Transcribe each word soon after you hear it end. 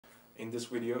In this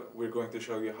video, we're going to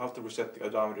show you how to reset the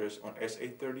odometers on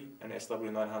S830 and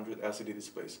SW900 LCD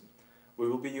displays. We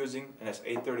will be using an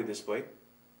S830 display,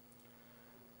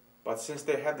 but since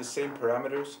they have the same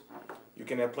parameters, you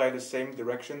can apply the same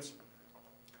directions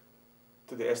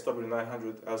to the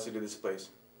SW900 LCD displays.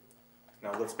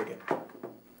 Now let's begin.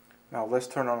 Now let's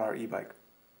turn on our e-bike.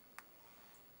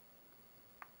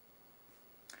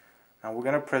 Now we're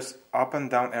going to press up and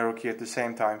down arrow key at the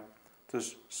same time to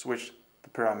switch the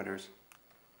parameters.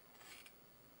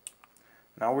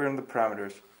 Now we're in the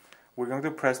parameters. We're going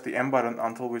to press the M button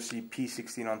until we see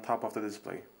P16 on top of the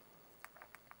display.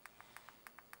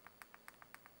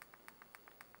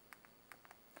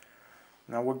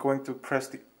 Now we're going to press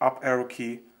the up arrow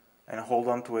key and hold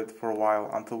on to it for a while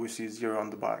until we see 0 on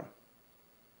the bottom.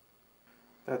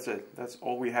 That's it. That's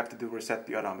all we have to do to reset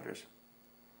the odometers.